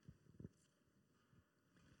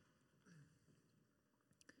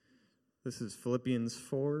This is Philippians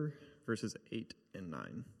 4, verses 8 and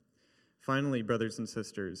 9. Finally, brothers and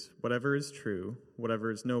sisters, whatever is true,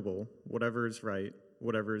 whatever is noble, whatever is right,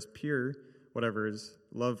 whatever is pure, whatever is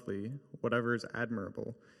lovely, whatever is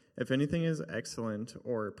admirable, if anything is excellent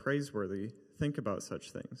or praiseworthy, think about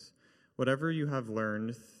such things. Whatever you have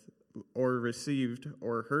learned or received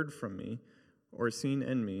or heard from me or seen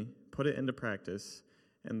in me, put it into practice,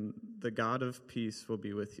 and the God of peace will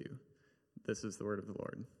be with you. This is the word of the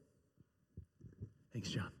Lord. Thanks,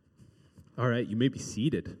 John. All right, you may be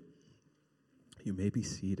seated. You may be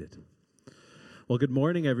seated. Well, good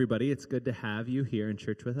morning, everybody. It's good to have you here in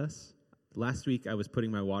church with us. Last week, I was putting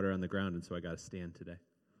my water on the ground, and so I got to stand today.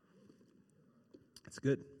 It's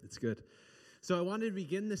good. It's good. So I wanted to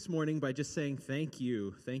begin this morning by just saying thank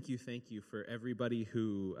you for everybody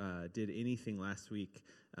who did anything last week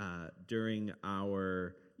during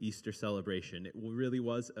our Easter celebration. It really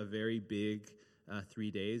was a very big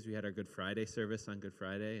 3 days. We had our Good Friday service on Good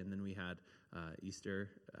Friday, and then we had Easter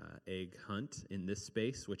egg hunt in this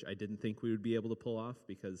space, which I didn't think we would be able to pull off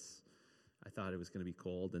because I thought it was going to be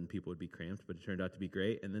cold and people would be cramped, but it turned out to be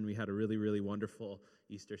great. And then we had a really, really wonderful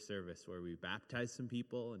Easter service where we baptized some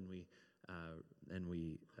people, and we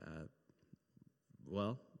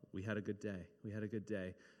had a good day. We had a good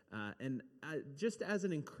day. And just as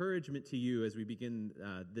an encouragement to you as we begin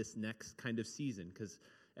this next kind of season, because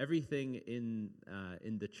everything in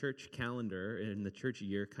the church calendar, in the church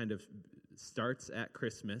year, kind of starts at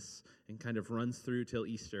Christmas and kind of runs through till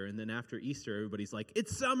Easter. And then after Easter, everybody's like,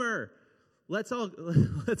 it's summer! Let's all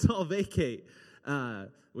vacate,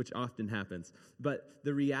 which often happens. But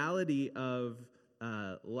the reality of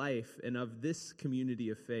life and of this community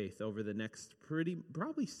of faith over the next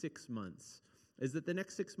probably 6 months is that the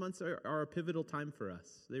next 6 months are a pivotal time for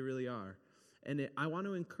us. They really are. And I want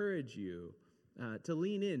to encourage you to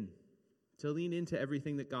lean into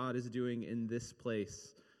everything that God is doing in this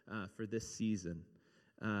place for this season.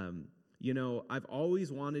 I've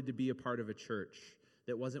always wanted to be a part of a church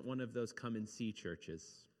that wasn't one of those come and see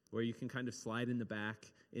churches where you can kind of slide in the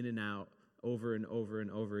back, in and out, over and over and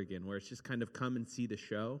over again, where it's just kind of come and see the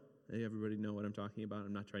show. Everybody know what I'm talking about?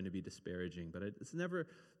 I'm not trying to be disparaging, but it's never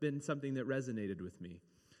been something that resonated with me.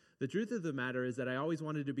 The truth of the matter is that I always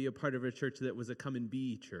wanted to be a part of a church that was a come and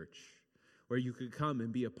be church, where you could come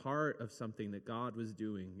and be a part of something that God was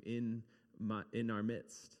doing in our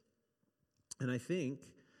midst. And I think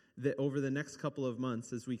that over the next couple of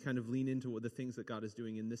months, as we kind of lean into the things that God is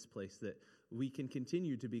doing in this place, that we can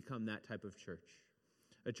continue to become that type of church.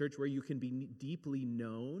 A church where you can be deeply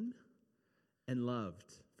known and loved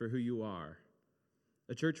for who you are.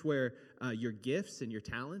 A church where your gifts and your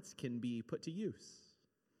talents can be put to use.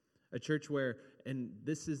 A church where, and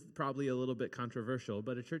this is probably a little bit controversial,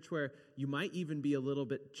 but a church where you might even be a little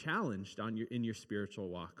bit challenged in your spiritual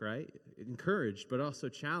walk, right? Encouraged, but also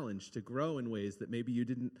challenged to grow in ways that maybe you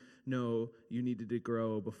didn't know you needed to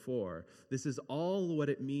grow before. This is all what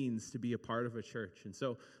it means to be a part of a church. And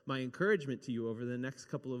so my encouragement to you over the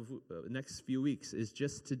next few weeks is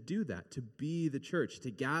just to do that, to be the church, to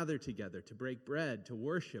gather together, to break bread, to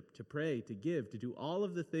worship, to pray, to give, to do all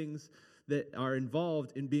of the things that are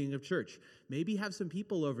involved in being a church. Maybe have some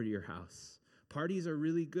people over to your house. Parties are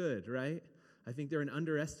really good, right? I think they're an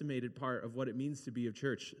underestimated part of what it means to be a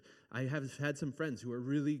church. I have had some friends who are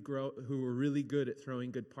really good at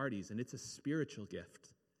throwing good parties, and it's a spiritual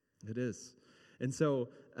gift. It is. And so,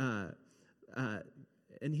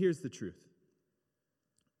 and here's the truth.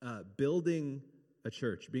 Building a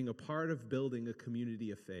church, being a part of building a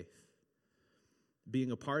community of faith,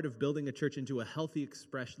 being a part of building a church into a healthy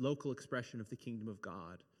local expression of the kingdom of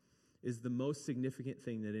God is the most significant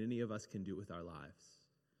thing that any of us can do with our lives.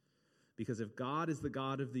 Because if God is the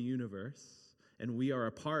God of the universe, and we are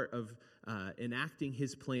a part of enacting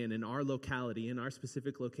his plan in our locality, in our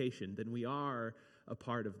specific location, then we are a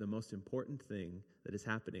part of the most important thing that is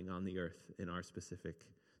happening on the earth in our specific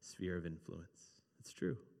sphere of influence. It's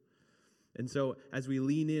true. And so as we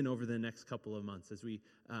lean in over the next couple of months, as we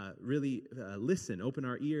really listen, open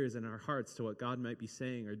our ears and our hearts to what God might be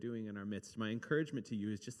saying or doing in our midst, my encouragement to you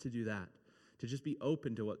is just to do that, to just be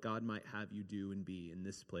open to what God might have you do and be in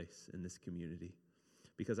this place, in this community.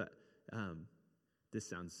 Because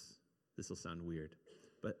this will sound weird,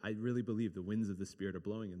 but I really believe the winds of the Spirit are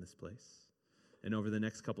blowing in this place. And over the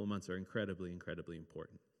next couple of months are incredibly, incredibly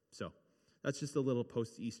important. So that's just a little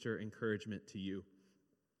post-Easter encouragement to you.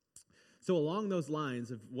 So along those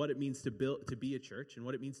lines of what it means to be a church and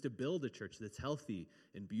what it means to build a church that's healthy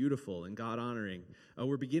and beautiful and God-honoring,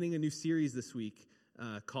 we're beginning a new series this week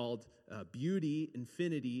called Beauty,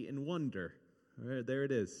 Infinity, and Wonder. There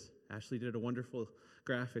it is. Ashley did a wonderful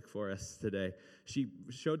graphic for us today. She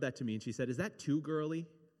showed that to me and she said, "Is that too girly?"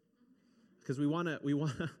 Because we want to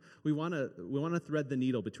thread the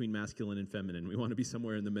needle between masculine and feminine. We want to be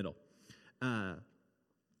somewhere in the middle. And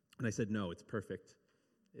I said, "No, it's perfect.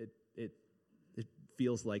 It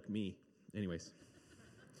feels like me." Anyways,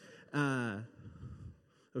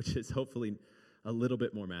 which is hopefully a little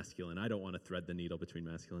bit more masculine. I don't want to thread the needle between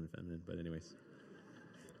masculine and feminine, but anyways.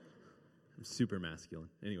 I'm super masculine.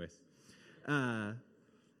 Anyways.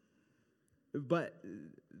 But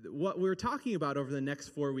what we're talking about over the next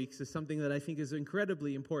 4 weeks is something that I think is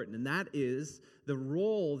incredibly important, and that is the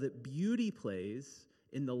role that beauty plays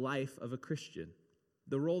in the life of a Christian,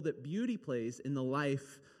 the role that beauty plays in the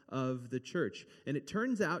life of the church. And it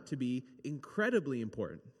turns out to be incredibly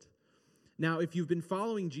important. Now, if you've been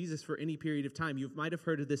following Jesus for any period of time, you might have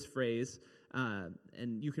heard of this phrase,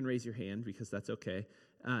 and you can raise your hand because that's okay.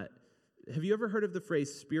 Have you ever heard of the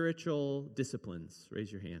phrase spiritual disciplines?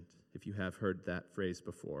 Raise your hand if you have heard that phrase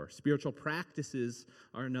before. Spiritual practices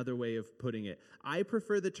are another way of putting it. I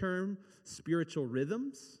prefer the term spiritual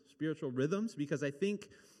rhythms, because I think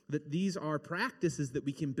that these are practices that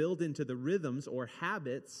we can build into the rhythms or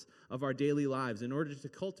habits of our daily lives in order to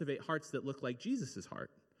cultivate hearts that look like Jesus'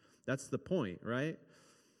 heart. That's the point, right?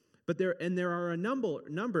 But there are a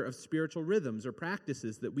number of spiritual rhythms or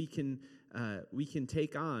practices that we can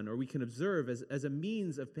take on or we can observe as a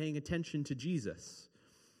means of paying attention to Jesus.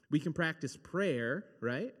 We can practice prayer,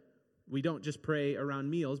 right? We don't just pray around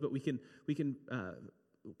meals, but we can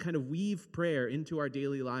kind of weave prayer into our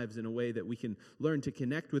daily lives in a way that we can learn to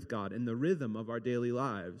connect with God in the rhythm of our daily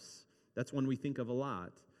lives. That's one we think of a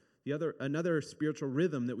lot. Another spiritual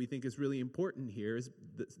rhythm that we think is really important here is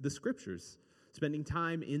the Scriptures. Spending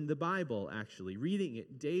time in the Bible, actually, reading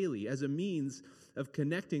it daily as a means of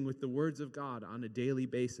connecting with the words of God on a daily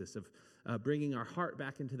basis, of bringing our heart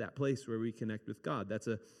back into that place where we connect with God. That's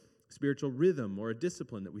a spiritual rhythm or a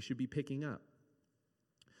discipline that we should be picking up.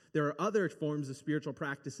 There are other forms of spiritual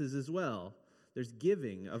practices as well. There's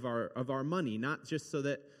giving of our money, not just so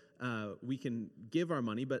that we can give our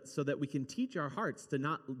money, but so that we can teach our hearts to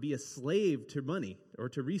not be a slave to money or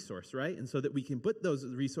to resource, right? And so that we can put those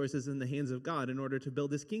resources in the hands of God in order to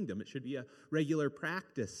build His kingdom. It should be a regular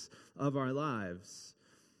practice of our lives.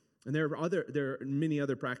 And there are many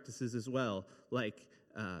other practices as well, like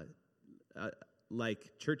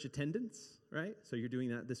church attendance, right? So you're doing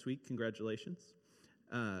that this week. Congratulations.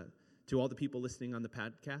 To all the people listening on the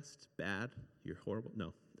podcast, bad. You're horrible.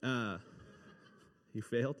 No. You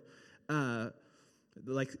failed.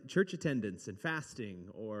 Like church attendance and fasting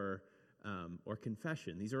or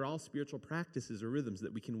confession. These are all spiritual practices or rhythms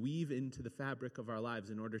that we can weave into the fabric of our lives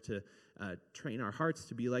in order to train our hearts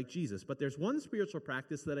to be like Jesus. But there's one spiritual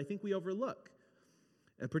practice that I think we overlook,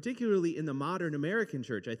 and particularly in the modern American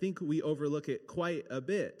church. I think we overlook it quite a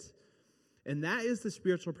bit. And that is the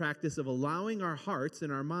spiritual practice of allowing our hearts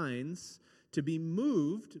and our minds to be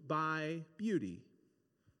moved by beauty,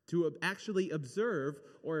 to actually observe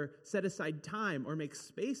or set aside time or make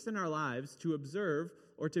space in our lives to observe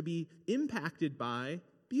or to be impacted by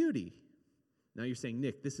beauty. Now you're saying,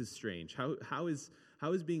 Nick, this is strange. How is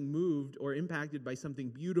being moved or impacted by something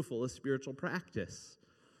beautiful a spiritual practice?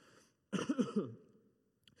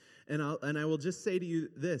 And I will just say to you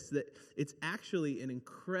this, that it's actually an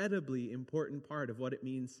incredibly important part of what it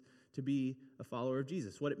means to be a follower of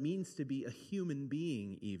Jesus, what it means to be a human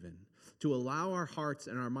being even, to allow our hearts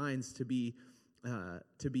and our minds to be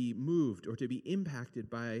moved or to be impacted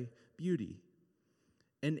by beauty.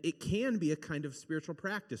 And it can be a kind of spiritual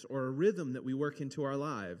practice or a rhythm that we work into our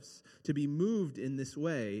lives, to be moved in this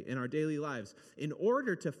way in our daily lives in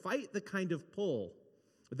order to fight the kind of pull,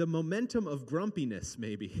 the momentum of grumpiness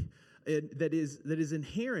maybe, that is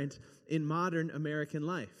inherent in modern American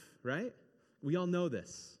life, right? We all know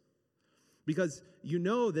this. Because you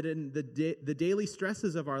know that in the daily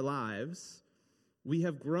stresses of our lives, we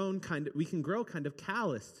can grow kind of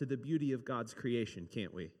callous to the beauty of God's creation,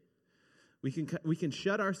 can't we? We can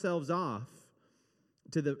shut ourselves off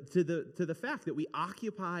to the fact that we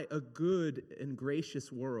occupy a good and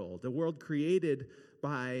gracious world, a world created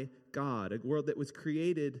by God, a world that was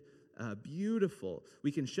created beautiful.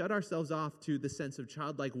 We can shut ourselves off to the sense of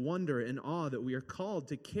childlike wonder and awe that we are called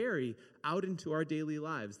to carry out into our daily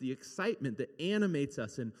lives, the excitement that animates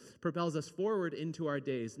us and propels us forward into our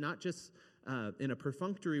days, not just in a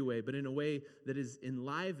perfunctory way, but in a way that is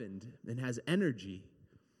enlivened and has energy.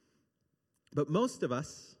 But most of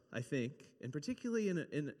us, I think, and particularly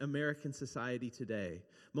in American society today,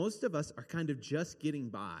 most of us are kind of just getting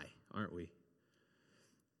by, aren't we?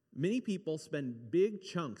 Many people spend big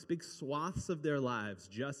chunks, big swaths of their lives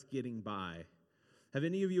just getting by. Have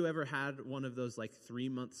any of you ever had one of those like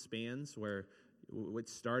 3-month spans where it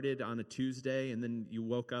started on a Tuesday and then you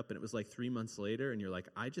woke up and it was like 3 months later and you're like,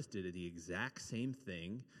 I just did the exact same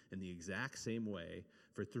thing in the exact same way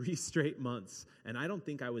for 3 straight months, and I don't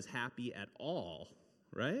think I was happy at all,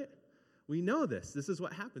 right? We know this. This is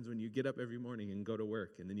what happens when you get up every morning and go to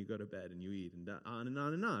work, and then you go to bed and you eat, and on and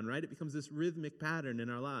on and on, right? It becomes this rhythmic pattern in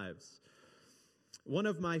our lives. One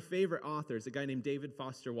of my favorite authors, a guy named David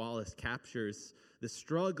Foster Wallace, captures the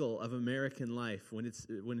struggle of American life when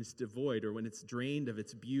it's devoid or when it's drained of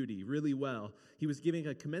its beauty really well. He was giving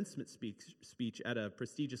a commencement speech at a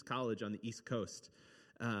prestigious college on the East Coast.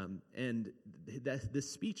 And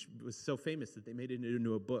this speech was so famous that they made it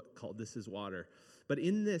into a book called This Is Water. But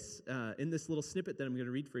in this little snippet that I'm going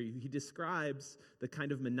to read for you, he describes the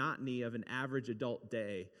kind of monotony of an average adult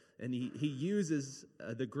day. And he uses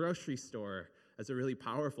the grocery store as a really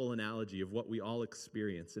powerful analogy of what we all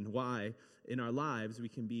experience and why in our lives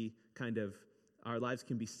our lives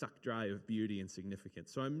can be sucked dry of beauty and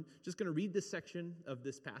significance. So I'm just going to read this section of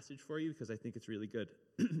this passage for you because I think it's really good.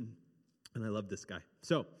 And I love this guy.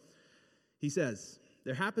 So he says,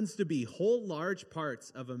 there happens to be whole large parts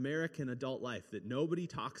of American adult life that nobody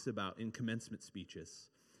talks about in commencement speeches.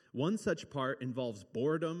 One such part involves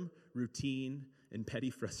boredom, routine, and petty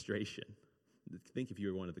frustration. Think if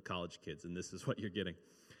you were one of the college kids and this is what you're getting.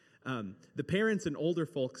 The parents and older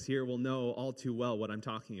folks here will know all too well what I'm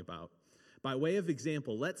talking about. By way of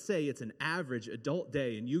example, let's say it's an average adult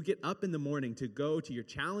day and you get up in the morning to go to your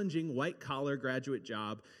challenging white-collar graduate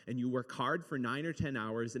job and you work hard for 9 or 10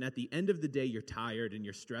 hours, and at the end of the day you're tired and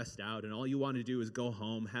you're stressed out and all you want to do is go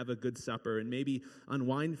home, have a good supper, and maybe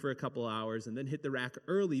unwind for a couple hours and then hit the rack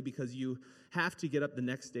early because you have to get up the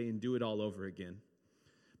next day and do it all over again.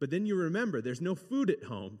 But then you remember there's no food at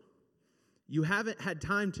home. You haven't had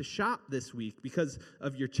time to shop this week because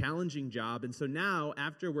of your challenging job. And so now,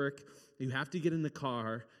 after work, you have to get in the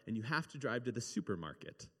car and you have to drive to the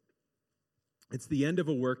supermarket. It's the end of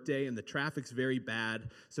a workday and the traffic's very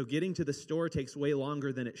bad, so getting to the store takes way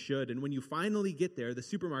longer than it should. And when you finally get there, the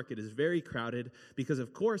supermarket is very crowded because,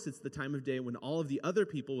 of course, it's the time of day when all of the other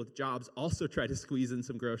people with jobs also try to squeeze in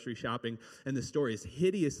some grocery shopping, and the store is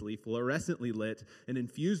hideously, fluorescently lit and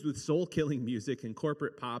infused with soul-killing music and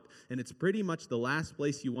corporate pop, and it's pretty much the last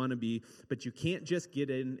place you want to be, but you can't just get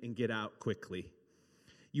in and get out quickly.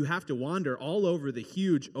 You have to wander all over the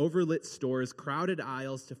huge, overlit stores, crowded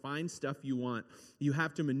aisles to find stuff you want. You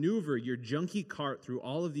have to maneuver your junky cart through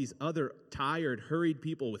all of these other tired, hurried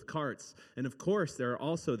people with carts. And of course, there are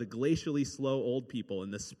also the glacially slow old people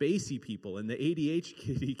and the spacey people and the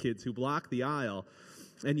ADHD kids who block the aisle.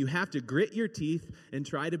 And you have to grit your teeth and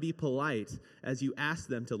try to be polite as you ask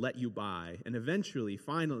them to let you buy. And eventually,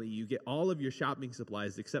 finally, you get all of your shopping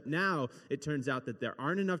supplies, except now it turns out that there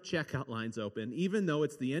aren't enough checkout lines open, even though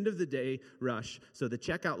it's the end of the day rush, so the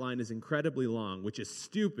checkout line is incredibly long, which is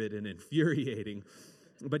stupid and infuriating.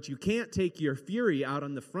 But you can't take your fury out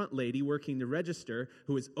on the front lady working the register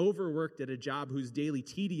who is overworked at a job whose daily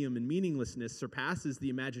tedium and meaninglessness surpasses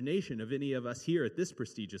the imagination of any of us here at this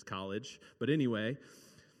prestigious college. But anyway,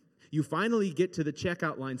 you finally get to the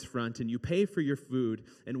checkout line's front and you pay for your food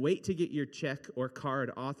and wait to get your check or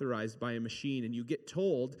card authorized by a machine, and you get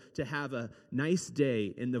told to have a nice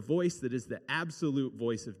day in the voice that is the absolute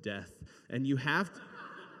voice of death. And you have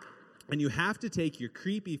to take your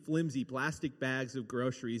creepy, flimsy plastic bags of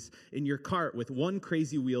groceries in your cart with one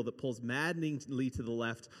crazy wheel that pulls maddeningly to the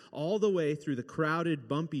left all the way through the crowded,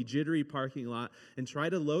 bumpy, jittery parking lot and try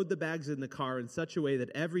to load the bags in the car in such a way that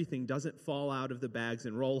everything doesn't fall out of the bags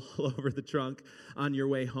and roll all over the trunk on your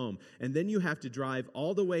way home. And then you have to drive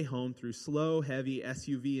all the way home through slow, heavy,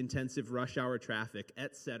 SUV-intensive rush hour traffic,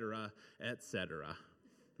 etc.,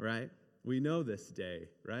 right? We know this day,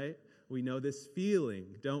 right? We know this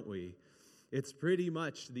feeling, don't we? It's pretty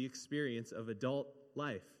much the experience of adult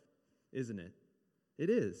life, isn't it? It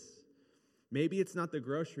is. Maybe it's not the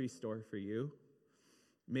grocery store for you.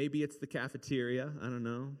 Maybe it's the cafeteria. I don't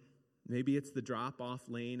know. Maybe it's the drop-off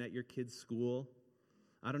lane at your kid's school.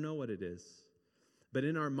 I don't know what it is. But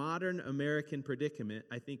in our modern American predicament,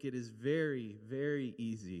 I think it is very, very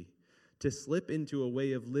easy to slip into a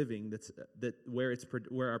way of living where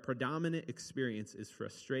our predominant experience is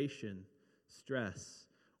frustration, stress,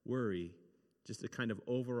 worry, just a kind of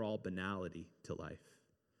overall banality to life.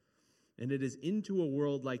 And it is into a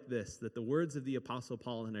world like this that the words of the Apostle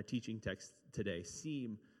Paul in our teaching text today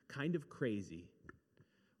seem kind of crazy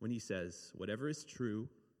when he says, whatever is true,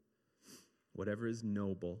 whatever is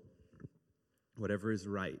noble, whatever is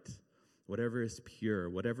right, whatever is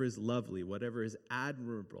pure, whatever is lovely, whatever is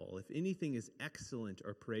admirable, if anything is excellent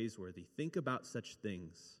or praiseworthy, think about such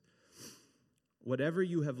things. Whatever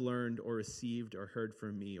you have learned or received or heard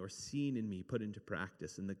from me or seen in me, put into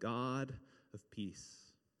practice, and the God of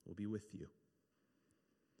peace will be with you.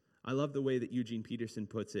 I love the way that Eugene Peterson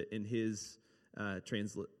puts it in his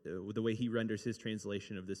the way he renders his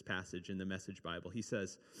translation of this passage in the Message Bible. He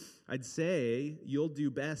says, I'd say you'll do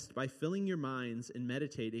best by filling your minds and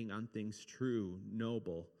meditating on things true,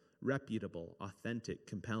 noble, reputable, authentic,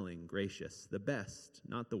 compelling, gracious, the best,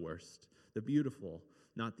 not the worst, the beautiful,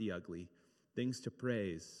 not the ugly, things to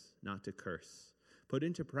praise, not to curse. Put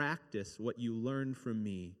into practice what you learned from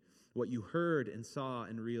me, what you heard and saw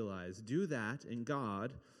and realized. Do that, and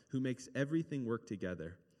God, who makes everything work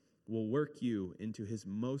together, will work you into his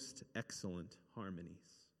most excellent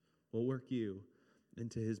harmonies. Will work you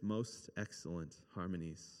into his most excellent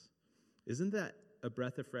harmonies. Isn't that a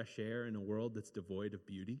breath of fresh air in a world that's devoid of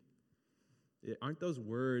beauty? Aren't those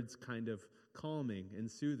words kind of calming and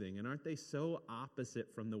soothing? And aren't they so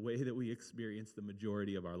opposite from the way that we experience the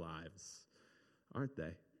majority of our lives? Aren't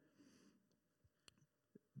they?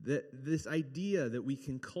 This idea that we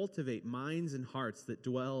can cultivate minds and hearts that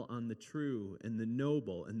dwell on the true and the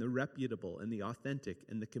noble and the reputable and the authentic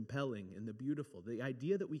and the compelling and the beautiful. The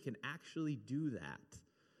idea that we can actually do that.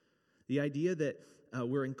 The idea that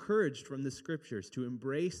we're encouraged from the scriptures to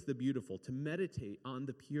embrace the beautiful, to meditate on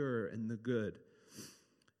the pure and the good,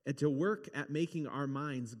 and to work at making our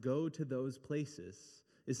minds go to those places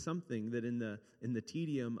is something that in the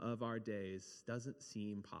tedium of our days doesn't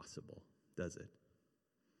seem possible, does it?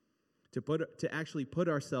 To actually put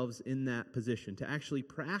ourselves in that position, to actually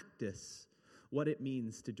practice what it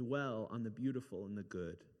means to dwell on the beautiful and the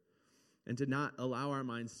good, and to not allow our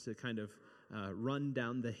minds to kind of run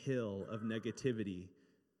down the hill of negativity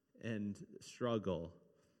and struggle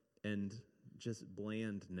and just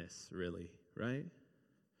blandness, really, right?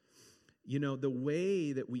 You know, the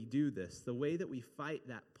way that we do this, the way that we fight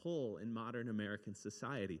that pull in modern American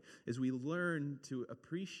society is we learn to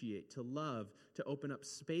appreciate, to love, to open up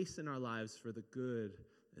space in our lives for the good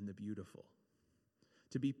and the beautiful.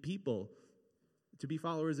 To be people, to be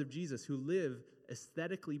followers of Jesus who live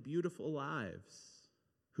aesthetically beautiful lives,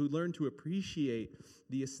 who learn to appreciate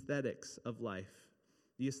the aesthetics of life,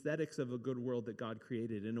 the aesthetics of a good world that God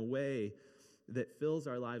created in a way that fills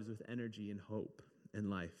our lives with energy and hope and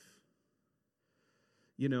life.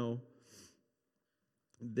 You know,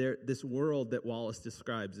 this world that Wallace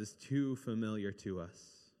describes is too familiar to us.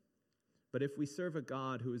 But if we serve a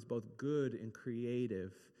God who is both good and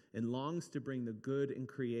creative and longs to bring the good and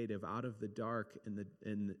creative out of the dark and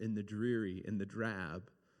the dreary and the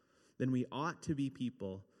drab, then we ought to be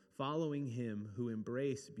people following him who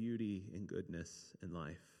embrace beauty and goodness in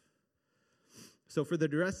life. So for the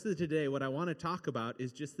rest of today, what I want to talk about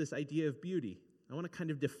is just this idea of beauty. I want to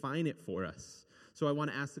kind of define it for us. So I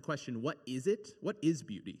want to ask the question, what is it? What is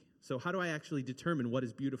beauty? So how do I actually determine what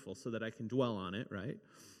is beautiful so that I can dwell on it, right?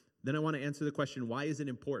 Then I want to answer the question, why is it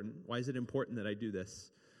important? Why is it important that I do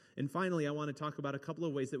this? And finally, I want to talk about a couple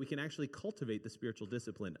of ways that we can actually cultivate the spiritual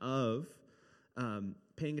discipline of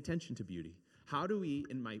paying attention to beauty. How do we,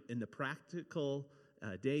 in the practical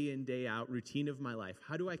day in, day out routine of my life,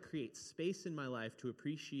 how do I create space in my life to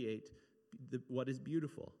appreciate what is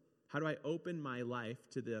beautiful? How do I open my life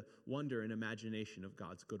to the wonder and imagination of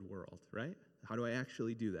God's good world, right? How do I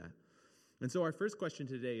actually do that? And so our first question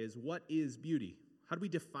today is, what is beauty? How do we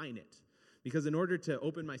define it? Because in order to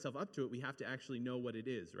open myself up to it, we have to actually know what it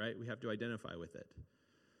is, right? We have to identify with it.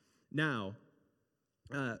 Now,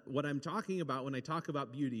 what I'm talking about when I talk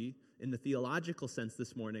about beauty in the theological sense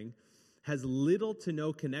this morning has little to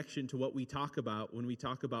no connection to what we talk about when we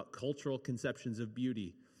talk about cultural conceptions of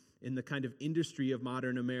beauty in the kind of industry of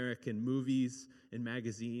modern American movies and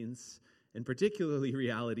magazines, and particularly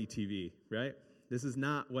reality TV, right? This is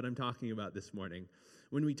not what I'm talking about this morning.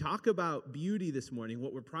 When we talk about beauty this morning,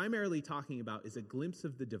 what we're primarily talking about is a glimpse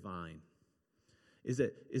of the divine, is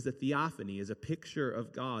a theophany, is a picture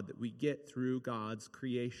of God that we get through God's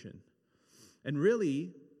creation. And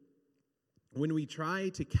really, when we try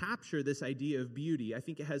to capture this idea of beauty, I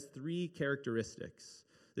think it has three characteristics.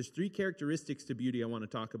 There's three characteristics to beauty I want to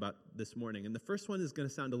talk about this morning. And the first one is going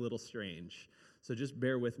to sound a little strange, so just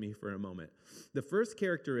bear with me for a moment. The first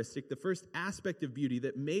characteristic, the first aspect of beauty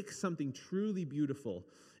that makes something truly beautiful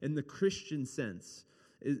in the Christian sense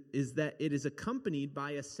is that it is accompanied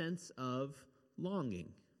by a sense of longing.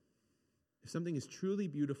 If something is truly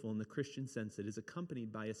beautiful in the Christian sense, it is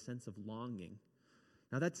accompanied by a sense of longing.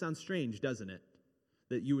 Now that sounds strange, doesn't it?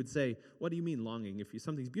 That you would say, what do you mean longing? If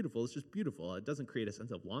something's beautiful, it's just beautiful. It doesn't create a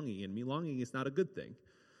sense of longing in me. Longing is not a good thing.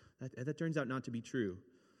 That turns out not to be true.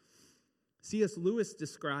 C.S. Lewis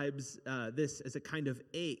describes this as a kind of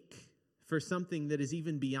ache for something that is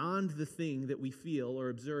even beyond the thing that we feel or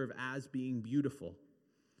observe as being beautiful.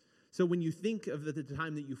 So when you think of the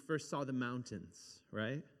time that you first saw the mountains,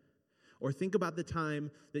 right? Or think about the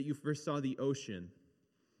time that you first saw the ocean.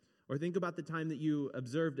 Or think about the time that you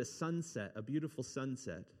observed a sunset, a beautiful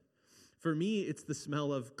sunset. For me, it's the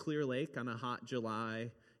smell of Clear Lake on a hot July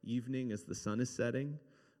evening as the sun is setting,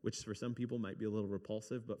 which for some people might be a little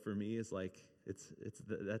repulsive, but for me is like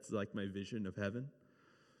that's like my vision of heaven.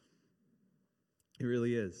 It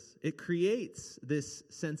really is. It creates this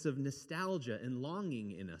sense of nostalgia and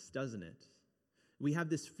longing in us, doesn't it? We have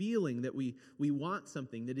this feeling that we want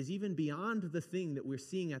something that is even beyond the thing that we're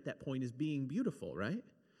seeing at that point as being beautiful, right?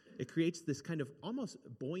 It creates this kind of almost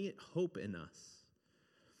buoyant hope in us.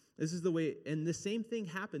 This is the way, and the same thing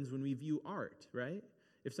happens when we view art, right?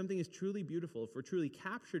 If something is truly beautiful, if we're truly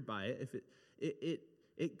captured by it, if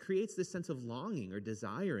it creates this sense of longing or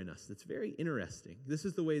desire in us that's very interesting. This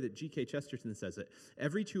is the way that G.K. Chesterton says it.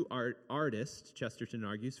 Every true artist, Chesterton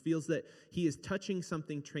argues, feels that he is touching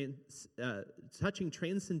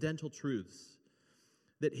transcendental truths,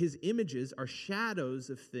 that his images are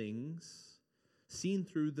shadows of things seen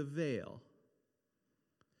through the veil.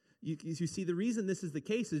 You see, the reason this is the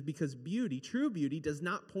case is because beauty, true beauty, does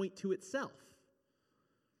not point to itself.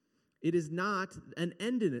 It is not an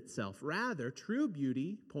end in itself. Rather, true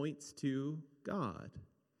beauty points to God.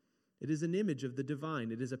 It is an image of the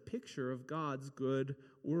divine. It is a picture of God's good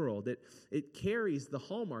world. It carries the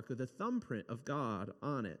hallmark or the thumbprint of God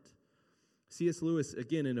on it. C.S. Lewis,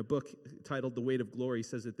 again, in a book titled The Weight of Glory,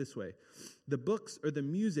 says it this way: the books or the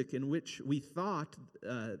music in which we thought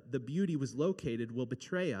the beauty was located will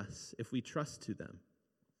betray us if we trust to them.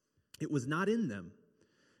 It was not in them.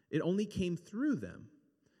 It only came through them.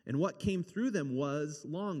 And what came through them was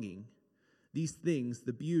longing. These things,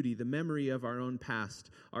 the beauty, the memory of our own past,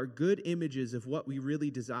 are good images of what we really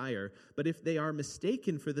desire. But if they are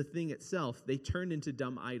mistaken for the thing itself, they turn into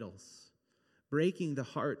dumb idols, breaking the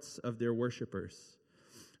hearts of their worshipers.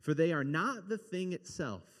 For they are not the thing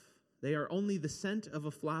itself. They are only the scent of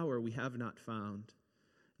a flower we have not found,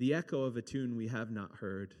 the echo of a tune we have not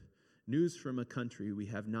heard, news from a country we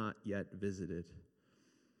have not yet visited.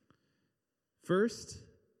 First,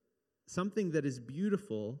 something that is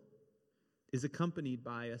beautiful is accompanied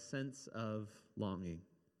by a sense of longing,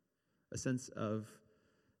 a sense of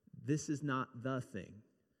this is not the thing.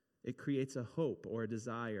 It creates a hope or a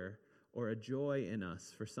desire or a joy in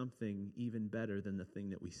us for something even better than the thing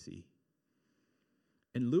that we see.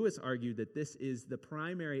 And Lewis argued that this is the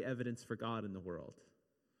primary evidence for God in the world.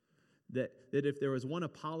 That if there was one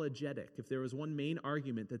apologetic, if there was one main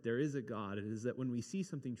argument that there is a God, it is that when we see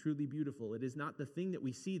something truly beautiful, it is not the thing that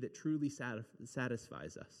we see that truly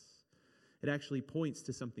satisfies us. It actually points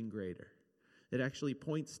to something greater. It actually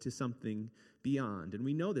points to something beyond. And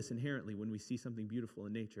we know this inherently when we see something beautiful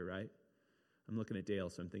in nature, right? I'm looking at Dale,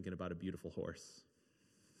 so I'm thinking about a beautiful horse.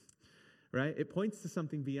 Right? It points to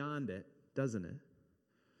something beyond it, doesn't it?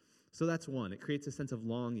 So that's one. It creates a sense of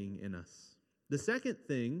longing in us. The second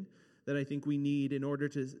thing that I think we need in order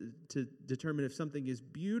to determine if something is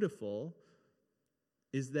beautiful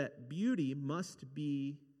is that beauty must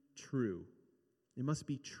be true. It must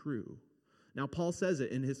be true. Now, Paul says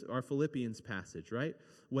it in our Philippians passage, right?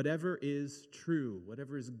 Whatever is true,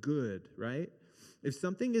 whatever is good, right? If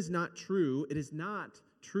something is not true, it is not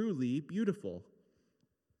truly beautiful.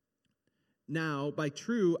 Now, by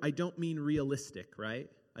true, I don't mean realistic, right?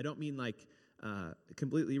 I don't mean like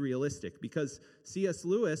completely realistic, because C.S.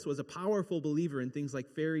 Lewis was a powerful believer in things like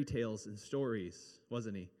fairy tales and stories,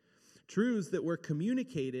 wasn't he? Truths that were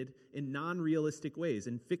communicated in non-realistic ways,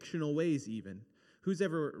 in fictional ways even. Who's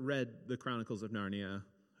ever read the Chronicles of Narnia?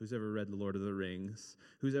 Who's ever read The Lord of the Rings?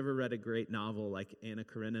 Who's ever read a great novel like Anna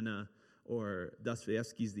Karenina or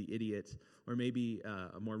Dostoevsky's The Idiot, or maybe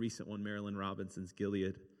a more recent one, Marilyn Robinson's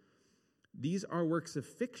Gilead? These are works of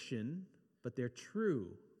fiction, but they're true.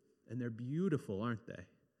 And they're beautiful, aren't they?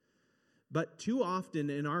 But too often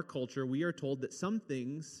in our culture, we are told that some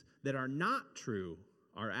things that are not true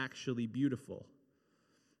are actually beautiful.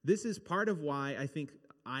 This is part of why I think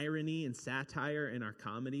irony and satire in our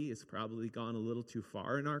comedy has probably gone a little too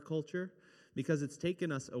far in our culture, because it's taken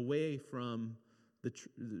us away from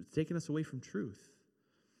truth.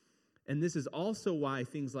 And this is also why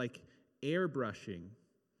things like airbrushing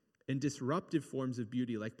and disruptive forms of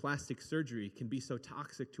beauty like plastic surgery can be so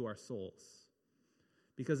toxic to our souls.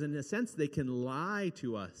 Because in a sense, they can lie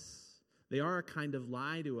to us. They are a kind of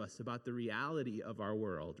lie to us about the reality of our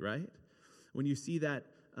world, right? When you see that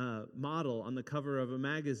model on the cover of a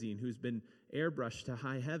magazine who's been airbrushed to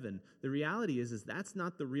high heaven, the reality is that's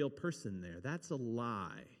not the real person there. That's a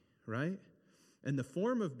lie, right? And the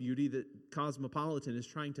form of beauty that Cosmopolitan is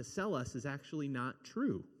trying to sell us is actually not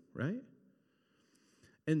true, right?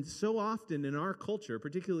 And so often in our culture,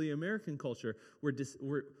 particularly American culture, we're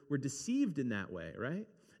deceived in that way, right?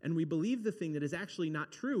 And we believe the thing that is actually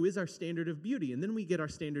not true is our standard of beauty. And then we get our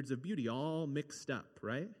standards of beauty all mixed up,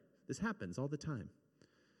 right? This happens all the time.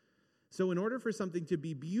 So in order for something to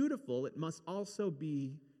be beautiful, it must also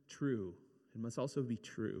be true. It must also be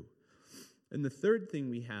true. And the third thing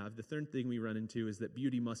we run into is that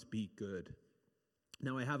beauty must be good.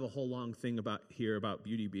 Now, I have a whole long thing about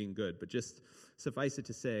beauty being good, but just suffice it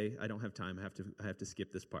to say, I don't have time. I have to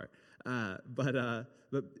skip this part. But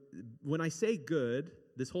when I say good,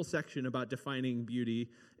 this whole section about defining beauty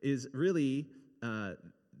is really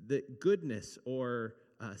the goodness or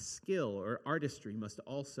skill or artistry must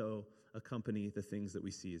also accompany the things that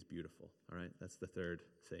we see as beautiful. All right, that's the third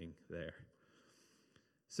thing there.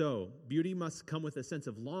 So, beauty must come with a sense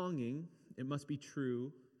of longing. It must be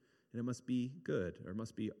true. And it must be good, or it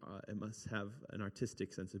must have an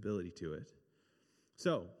artistic sensibility to it.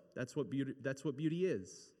 So that's what beauty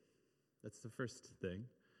is. That's the first thing.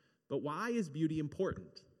 But why is beauty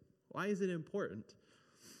important? Why is it important?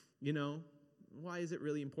 Why is it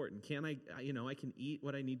really important? I can eat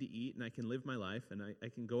what I need to eat, and I can live my life, and I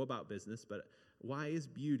can go about business. But why is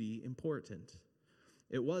beauty important?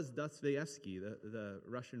 It was Dostoevsky, the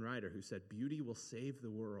Russian writer, who said, "Beauty will save the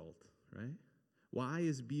world." Right? Why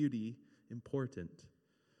is beauty important?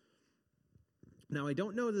 Now, I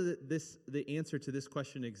don't know the answer to this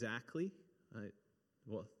question exactly.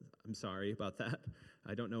 I'm sorry about that.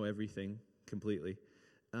 I don't know everything completely.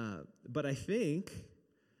 But I think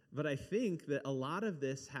that a lot of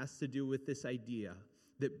this has to do with this idea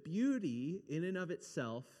that beauty in and of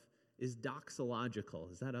itself is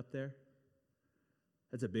doxological. Is that up there?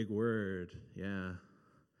 That's a big word, yeah.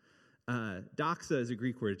 Doxa is a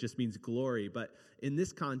Greek word. It just means glory, but in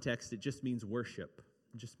this context, it just means worship.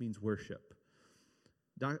 It just means worship.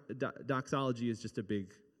 Doxology is just a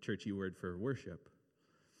big churchy word for worship.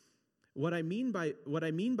 What I mean by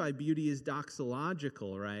beauty is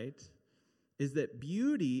doxological, right? Is that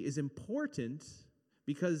beauty is important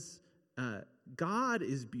because God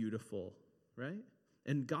is beautiful, right?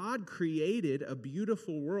 And God created a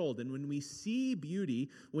beautiful world, and when we see beauty,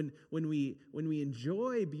 when we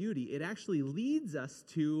enjoy beauty, it actually leads us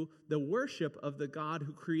to the worship of the God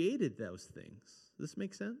who created those things. Does this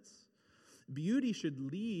make sense? Beauty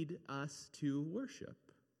should lead us to worship.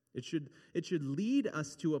 It should lead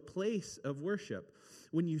us to a place of worship.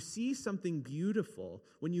 When you see something beautiful,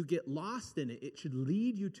 when you get lost in it, it should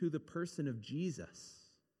lead you to the person of Jesus.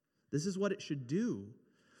 This is what it should do.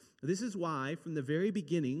 This is why, from the very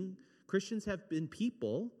beginning, Christians have been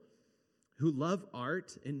people who love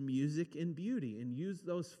art and music and beauty and use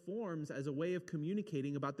those forms as a way of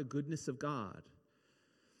communicating about the goodness of God.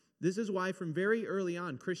 This is why, from very early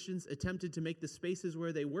on, Christians attempted to make the spaces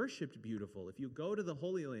where they worshiped beautiful. If you go to the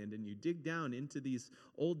Holy Land and you dig down into these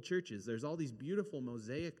old churches, there's all these beautiful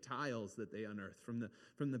mosaic tiles that they unearthed from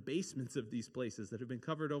the basements of these places that have been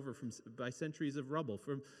covered over by centuries of rubble.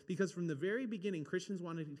 Because from the very beginning, Christians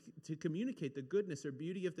wanted to communicate the goodness or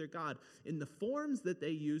beauty of their God in the forms that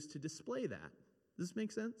they used to display that. Does this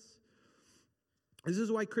make sense? This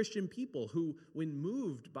is why Christian people who, when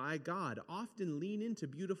moved by God, often lean into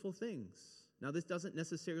beautiful things. Now, this doesn't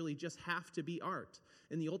necessarily just have to be art.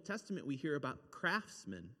 In the Old Testament, we hear about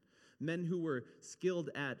craftsmen, men who were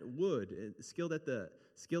skilled at wood, skilled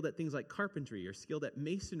at things like carpentry, or skilled at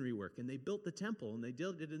masonry work, and they built the temple, and they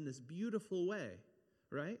did it in this beautiful way,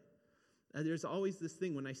 right? And there's always this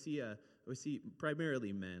thing when we see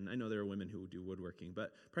primarily men. I know there are women who do woodworking,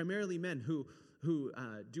 but primarily men who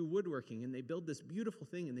do woodworking, and they build this beautiful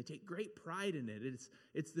thing, and they take great pride in it.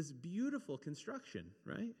 It's this beautiful construction,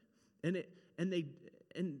 right? And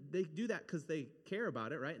they do that because they care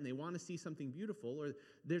about it, right? And they want to see something beautiful. Or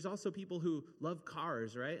there's also people who love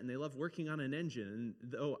cars, right? And they love working on an engine.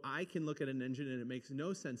 And though I can look at an engine and it makes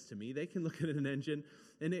no sense to me, they can look at an engine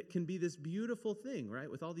and it can be this beautiful thing, right?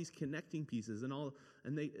 With all these connecting pieces and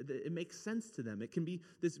it makes sense to them. It can be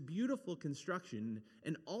this beautiful construction.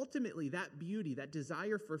 And ultimately that beauty, that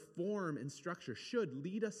desire for form and structure should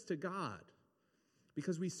lead us to God.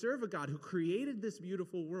 Because we serve a God who created this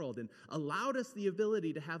beautiful world and allowed us the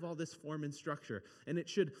ability to have all this form and structure. And it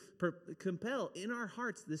should compel in our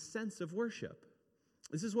hearts this sense of worship.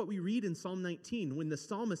 This is what we read in Psalm 19 when the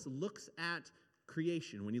psalmist looks at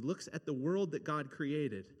creation, when he looks at the world that God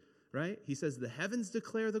created, right? He says, "The heavens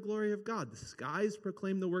declare the glory of God. The skies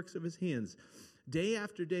proclaim the works of his hands. Day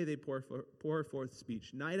after day they pour forth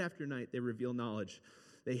speech. Night after night they reveal knowledge.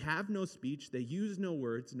 They have no speech. They use no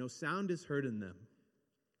words. No sound is heard in them.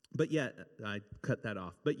 But yet, I cut that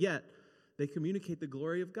off. But yet, they communicate the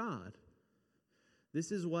glory of God.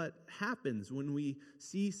 This is what happens when we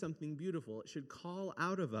see something beautiful. It should call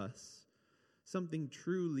out of us something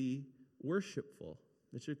truly worshipful.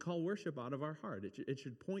 It should call worship out of our heart. It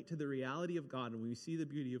should point to the reality of God. And when we see the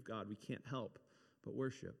beauty of God, we can't help but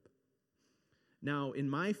worship. Now, in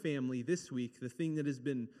my family this week, the thing that has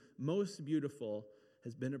been most beautiful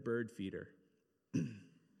has been a bird feeder.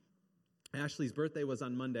 Ashley's birthday was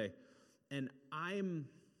on Monday, and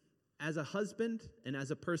as a husband and as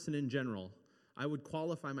a person in general, I would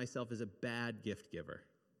qualify myself as a bad gift giver,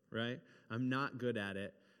 right? I'm not good at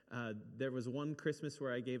it. There was one Christmas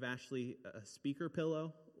where I gave Ashley a speaker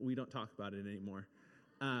pillow. We don't talk about it anymore.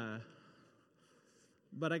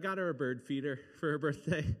 But I got her a bird feeder for her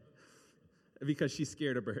birthday because she's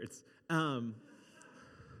scared of birds.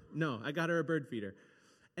 No, I got her a bird feeder.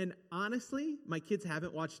 And honestly, my kids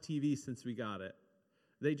haven't watched TV since we got it.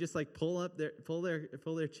 They just like pull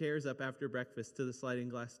their chairs up after breakfast to the sliding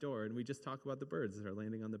glass door, and we just talk about the birds that are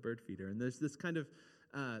landing on the bird feeder. And there's this kind of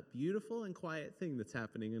beautiful and quiet thing that's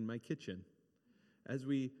happening in my kitchen as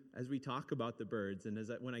we talk about the birds. And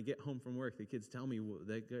when I get home from work, the kids tell me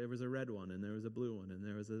there was a red one, and there was a blue one, and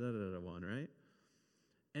there was a da-da-da one, right?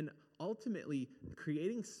 And ultimately,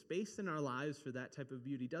 creating space in our lives for that type of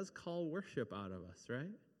beauty does call worship out of us, right?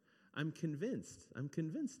 I'm convinced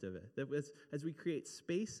of it, that as we create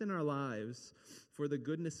space in our lives for the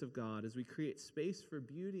goodness of God, as we create space for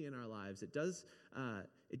beauty in our lives, it does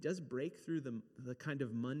break through the kind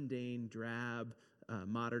of mundane, drab,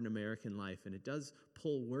 modern American life, and it does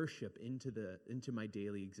pull worship into my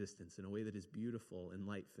daily existence in a way that is beautiful and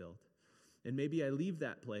light-filled. And maybe I leave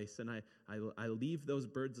that place, and I leave those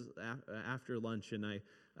birds after lunch, and I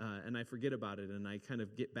forget about it, and I kind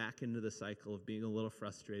of get back into the cycle of being a little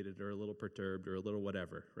frustrated or a little perturbed or a little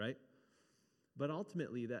whatever, right? But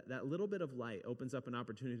ultimately, that little bit of light opens up an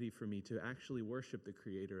opportunity for me to actually worship the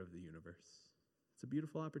creator of the universe. It's a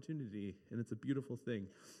beautiful opportunity, and it's a beautiful thing.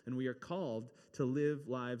 And we are called to live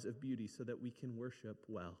lives of beauty so that we can worship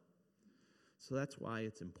well. So that's why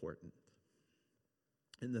it's important.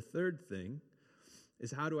 And the third thing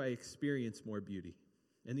is, how do I experience more beauty?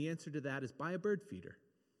 And the answer to that is buy a bird feeder.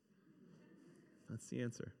 That's the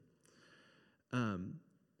answer.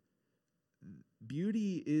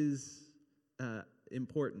 Beauty is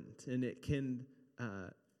important, and it can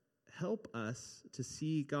help us to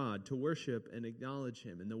see God, to worship and acknowledge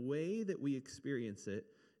Him. And the way that we experience it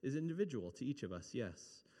is individual to each of us,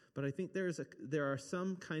 yes. But I think there are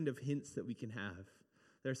some kind of hints that we can have.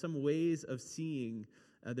 There are some ways of seeing.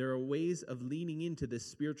 There are ways of leaning into this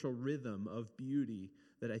spiritual rhythm of beauty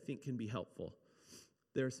that I think can be helpful.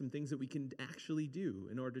 There are some things that we can actually do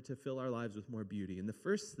in order to fill our lives with more beauty. And the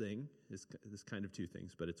first thing is kind of two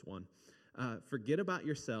things, but it's one. Forget about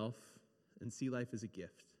yourself and see life as a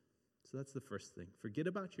gift. So that's the first thing. Forget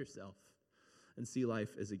about yourself and see life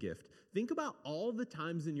as a gift. Think about all the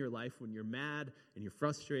times in your life when you're mad and you're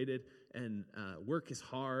frustrated and work is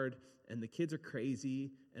hard and the kids are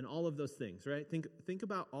crazy and all of those things, right? Think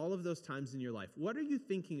about all of those times in your life. What are you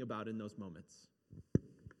thinking about in those moments?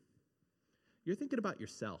 You're thinking about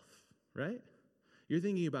yourself, right? You're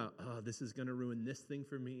thinking about, this is going to ruin this thing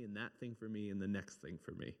for me and that thing for me and the next thing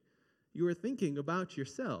for me. You are thinking about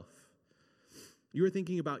yourself. You are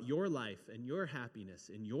thinking about your life and your happiness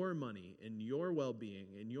and your money and your well-being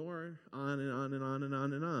and your on and on and on and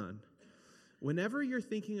on and on. Whenever you're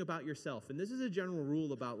thinking about yourself, and this is a general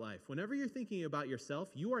rule about life, whenever you're thinking about yourself,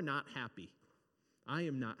 you are not happy. I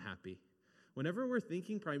am not happy. Whenever we're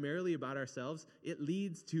thinking primarily about ourselves, it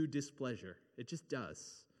leads to displeasure. It just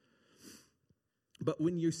does. But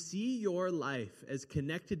when you see your life as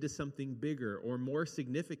connected to something bigger or more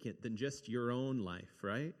significant than just your own life,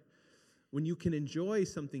 right? When you can enjoy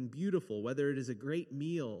something beautiful, whether it is a great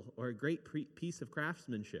meal or a great piece of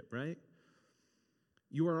craftsmanship, right?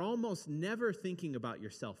 You are almost never thinking about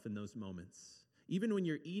yourself in those moments. Even when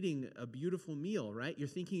you're eating a beautiful meal, right? You're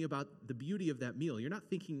thinking about the beauty of that meal. You're not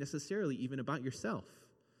thinking necessarily even about yourself.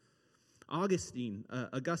 Augustine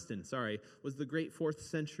was the great 4th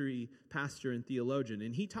century pastor and theologian,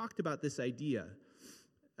 and he talked about this idea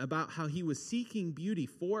about how he was seeking beauty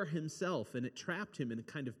for himself, and it trapped him in a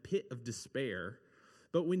kind of pit of despair.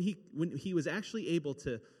 But when he was actually able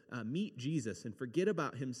to meet Jesus and forget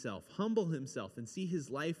about himself, humble himself, and see his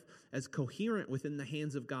life as coherent within the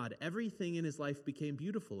hands of God, everything in his life became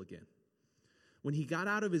beautiful again. When he got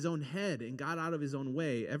out of his own head and got out of his own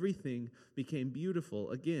way, everything became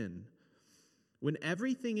beautiful again. When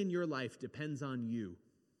everything in your life depends on you,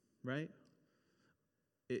 right?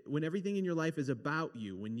 when everything in your life is about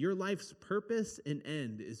you, when your life's purpose and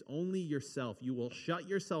end is only yourself, you will shut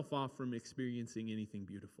yourself off from experiencing anything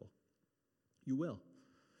beautiful. You will.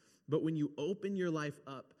 But when you open your life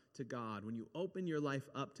up to God, when you open your life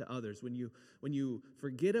up to others, when you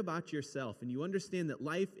forget about yourself and you understand that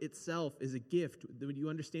life itself is a gift, when you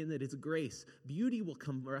understand that it's grace, beauty will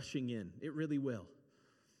come rushing in. It really will.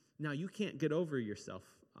 Now, you can't get over yourself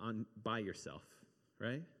by yourself,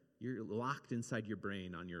 right? You're locked inside your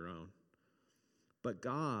brain on your own. But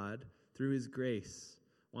God, through his grace,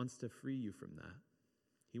 wants to free you from that.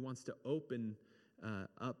 He wants to open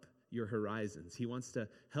up your horizons. He wants to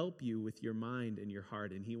help you with your mind and your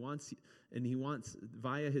heart, and he wants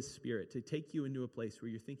via his Spirit to take you into a place where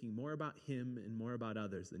you're thinking more about him and more about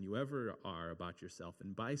others than you ever are about yourself.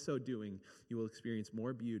 And by so doing, you will experience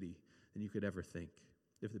more beauty than you could ever think.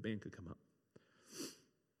 If the band could come up.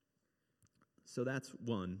 So that's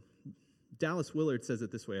one. Dallas Willard says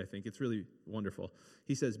it this way, I think. It's really wonderful.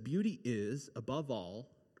 He says, beauty is, above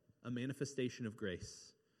all, a manifestation of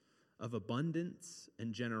grace, of abundance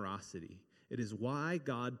and generosity. It is why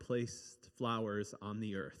God placed flowers on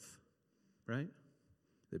the earth, right?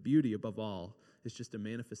 The beauty, above all, is just a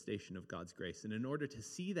manifestation of God's grace. And in order to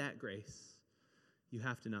see that grace, you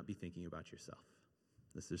have to not be thinking about yourself.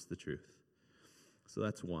 This is the truth. So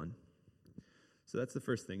that's one. So that's the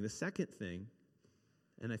first thing. The second thing,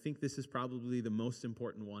 and I think this is probably the most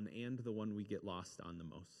important one and the one we get lost on the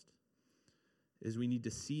most, is we need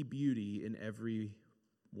to see beauty in every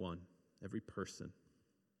one, every person.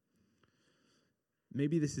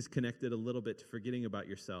 Maybe this is connected a little bit to forgetting about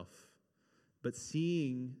yourself, but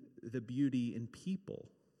seeing the beauty in people,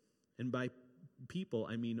 and by people,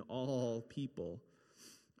 I mean all people,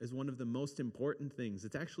 is one of the most important things.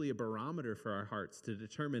 It's actually a barometer for our hearts to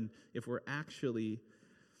determine if we're actually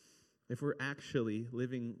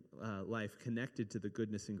living life connected to the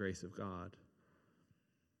goodness and grace of God.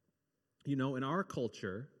 You know, in our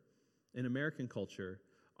culture, in American culture,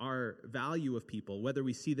 our value of people, whether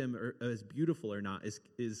we see them as beautiful or not,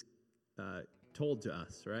 is told to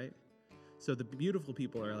us, right? So the beautiful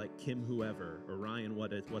people are like Kim whoever or Ryan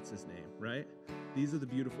what's his name, right? These are the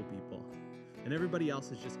beautiful people. And everybody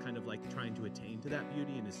else is just kind of like trying to attain to that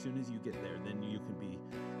beauty, and as soon as you get there, then you can be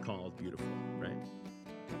called beautiful, right?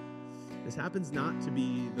 This happens not to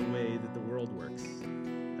be the way that the world works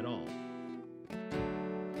at all.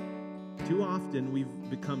 Too often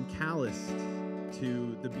we've become calloused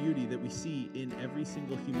to the beauty that we see in every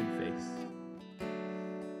single human face.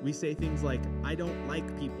 We say things like, I don't like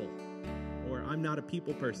people, or I'm not a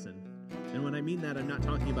people person. And when I mean that, I'm not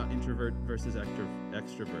talking about introvert versus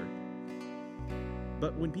extrovert.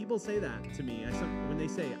 But when people say that to me, when they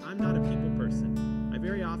say, I'm not a people person, I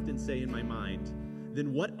very often say in my mind,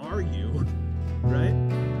 then what are you, right?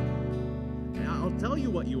 And I'll tell you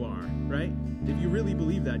what you are, right? If you really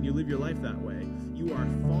believe that and you live your life that way, you are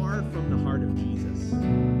far from the heart of Jesus.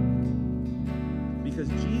 Because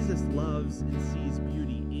Jesus loves and sees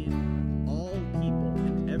beauty in all people,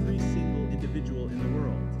 in every single individual in the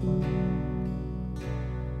world.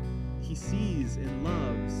 He sees and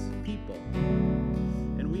loves people.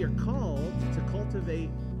 And we are called to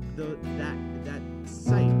cultivate that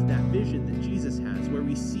sight, that vision that Jesus has, where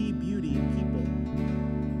we see beauty in people.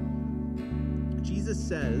 Jesus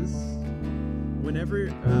says, whatever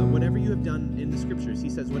you have done in the scriptures, he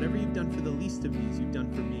says, whatever you've done for the least of these, you've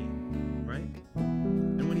done for me, right?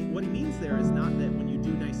 And what he means there is not that when you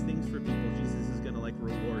do nice things for people, Jesus is going to like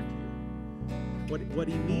reward you. What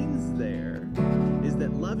he means there is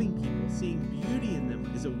that loving people, seeing beauty in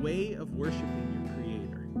them, is a way of worshiping your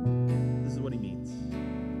Creator. This is what he means.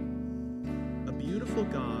 A beautiful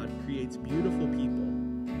God creates beautiful people.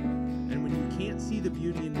 And when you can't see the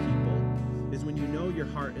beauty in people is when you know your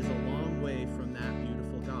heart is a long way from that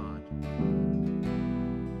beautiful God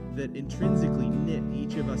that intrinsically knit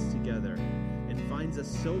each of us together and finds us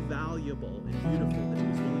so valuable and beautiful that he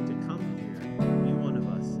was willing to come here, be one of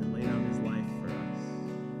us, and lay down his life for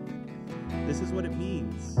us. This is what it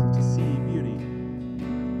means to see beauty.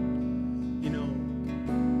 You know,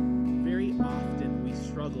 very often we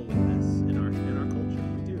struggle with this in our culture.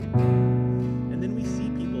 We do. And then we see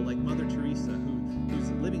people like Mother Teresa,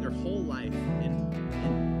 who's living her whole life in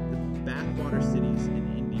the backwater cities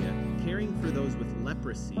in India, caring for those with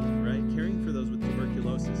leprosy, right? Caring for those with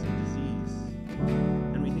tuberculosis and disease.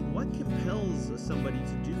 And we think, what compels somebody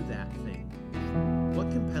to do that thing? What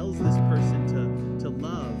compels this person to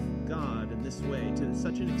love God in this way to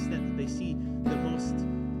such an extent that they see the most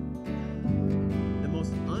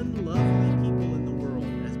unlovely people in the world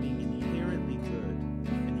as being inherently good,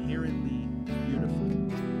 inherently beautiful?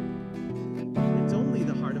 It's only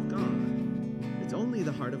the heart of God. It's only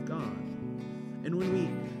the heart of God. And when we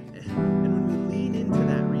lean into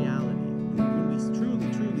that reality, when we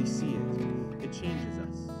truly see it, it changes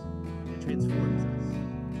us. It transforms us.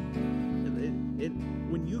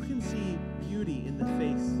 When you can see beauty in the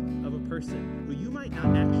face of a person who you might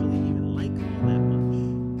not actually even like all that much,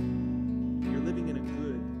 you're living in a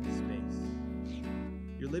good space.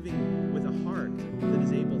 You're living with a heart that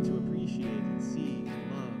is able to appreciate and see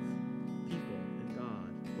and love people and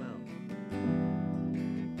God well.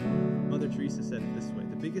 Mother Teresa said it this way: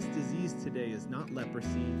 the biggest disease today is not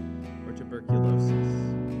leprosy or tuberculosis,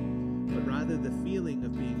 but rather the feeling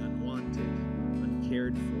of being unwanted,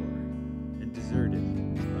 uncared for, and deserted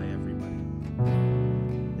by everybody.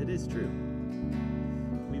 It is true.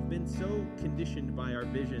 We've been so conditioned by our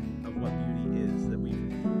vision of what beauty is that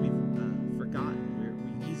we've forgotten. We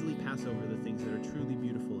easily pass over the things that are truly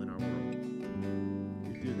beautiful in our world.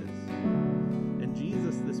 We do this. And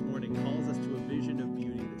Jesus this morning calls us to a vision of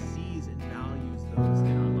beauty that sees and values those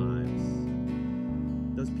in our lives.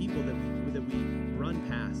 Those people that we run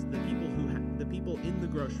past, the people in the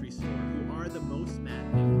grocery store who are the most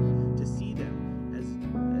maddening, to see them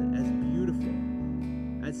as beautiful,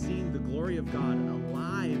 as seeing the glory of God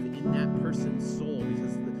alive in that person's soul,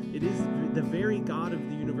 because it is the very God of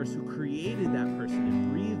the universe who created that person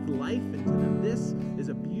and breathed life into them. This is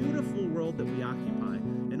a beautiful world that we occupy,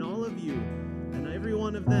 and all of you and every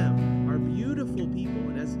one of them are beautiful people.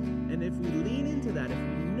 And if we lean into that, if we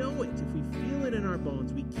know it, if we feel it in our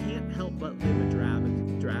bones, we can't help but live a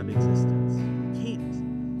drab existence. We can't.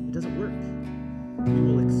 It doesn't work. We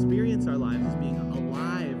will experience our lives as being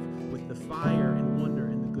alive with the fire and wonder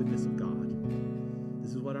and the goodness of God.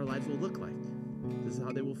 This is what our lives will look like. This is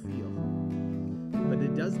how they will feel. But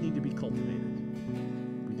it does need to be cultivated.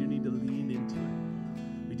 We do need to lean into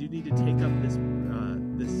it. We do need to take up this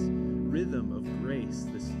rhythm of grace,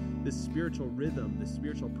 this spiritual rhythm, this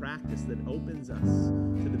spiritual practice that opens us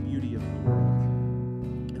to the beauty of the world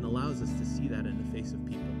and allows us to see that in the face of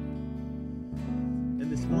people.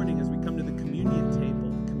 And this morning, as we come to the communion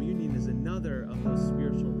table, communion is another of those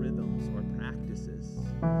spiritual rhythms or practices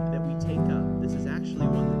that we take up. This is actually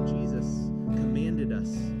one that Jesus commanded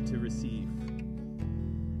us to receive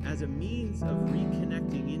as a means of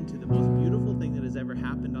reconnecting into the most beautiful thing that has ever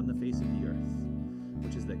happened on the face of the earth,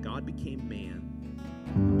 which is that God became man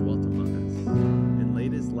and dwelt among us and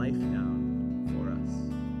laid his life down for us.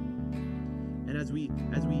 And as we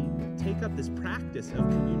take up this practice of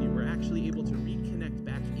communion, we're actually able to reconnect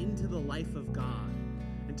back into the life of God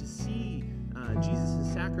and to see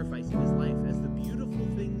Jesus' sacrifice in his life as the beautiful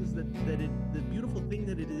things the beautiful thing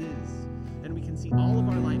that it is. And we can see all of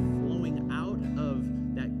our life flowing out of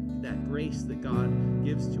that grace that God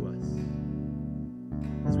gives to us.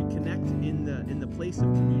 As we connect in the place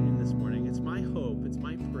of communion this morning, it's my hope, it's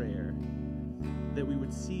my prayer that we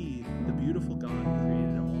would see the beautiful God who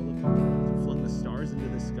created all of the world, who flung the stars into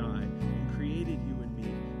the sky and created you and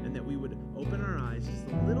me, and that we would open our eyes just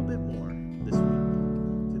a little bit more this week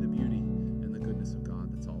to the beauty and the goodness of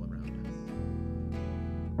God that's all around us.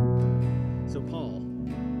 So Paul,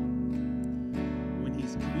 when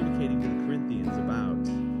he's communicating to the Corinthians about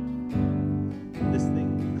this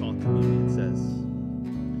thing we call communion, says,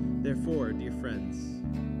 therefore, dear friends,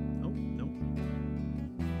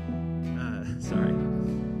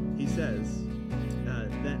 he says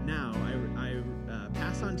that now I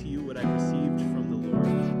pass on to you what I received from the Lord,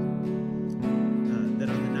 that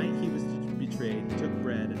on the night he was betrayed, he took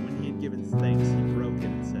bread, and when he had given thanks, he broke it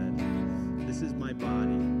and said, this is my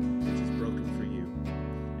body, which is broken for you.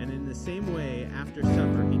 And in the same way, after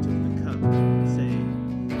supper, he took the cup,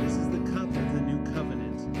 saying, this is the cup of the new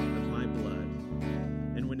covenant of my blood.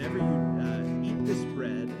 And whenever you eat this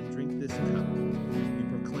bread and drink this cup, you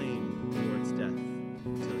proclaim the Lord's death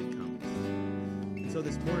until he comes. And so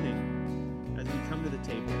this morning, as we come to the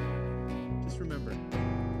table, just remember,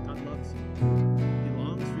 God loves you. He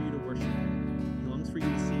longs for you to worship him. He longs for you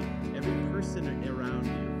to see every person around